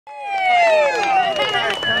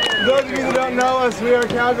those of you that don't know us, we are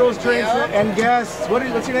Cowgirls, Trains, and guests.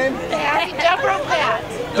 What's your name? Dobro Pat.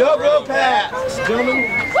 Dobro Pat. Gentlemen.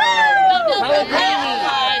 Pellegrini.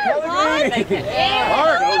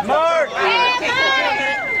 Mark.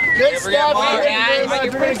 Good stuff. Thank you very much.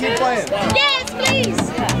 We're going to keep playing. Yes, please.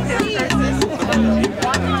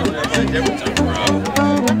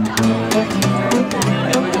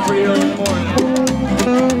 It's pretty early in the morning.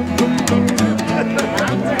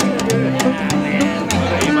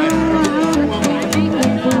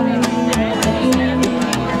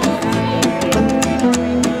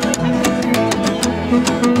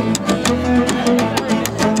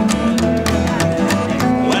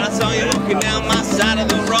 Well, I saw you walking down my side of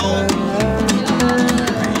the road.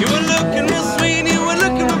 You were looking real sweet, you were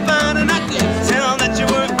looking real fine, and I could tell that you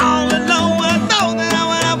were all alone. I thought that I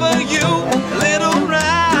would offer you a little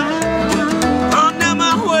ride on down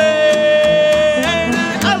my way to the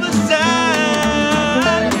other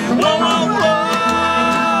side. Whoa, whoa, whoa.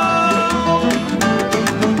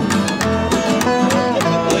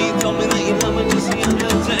 Well, you told me that you love me just the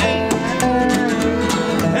other day.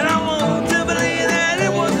 And I want to believe that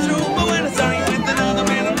it was true, but when I saw you with another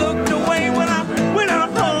man, I looked away. When I went out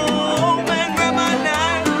home and grabbed my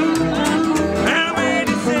knife, and I made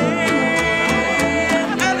you say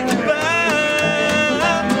goodbye.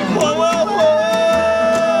 Whoa, whoa, whoa.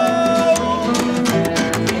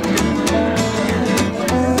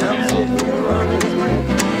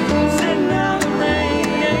 Sitting out in the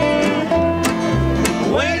rain,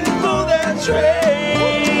 waiting for that train.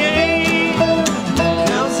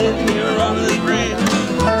 Now I'm sitting here on this bridge,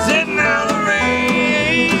 sitting out in the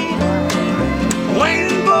rain,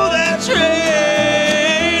 waiting for that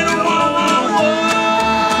train. Whoa, whoa, whoa.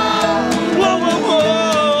 Whoa, whoa,